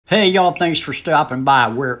Hey y'all, thanks for stopping by,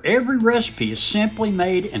 where every recipe is simply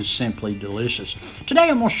made and simply delicious. Today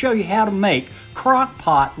I'm going to show you how to make crock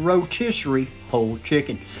pot rotisserie whole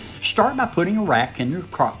chicken. Start by putting a rack in your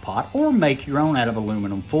crock pot or make your own out of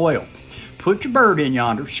aluminum foil. Put your bird in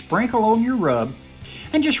yonder, sprinkle on your rub,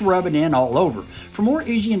 and just rub it in all over. For more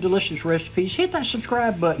easy and delicious recipes, hit that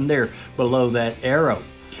subscribe button there below that arrow.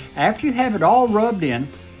 After you have it all rubbed in,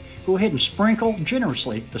 go ahead and sprinkle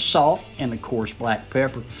generously the salt and the coarse black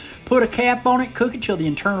pepper. Put a cap on it, cook it till the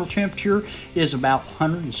internal temperature is about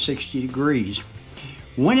 160 degrees.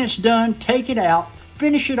 When it's done, take it out,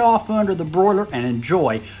 finish it off under the broiler, and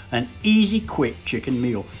enjoy an easy, quick chicken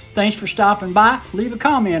meal. Thanks for stopping by. Leave a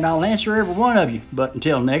comment. I'll answer every one of you. But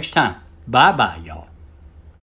until next time, bye-bye, y'all.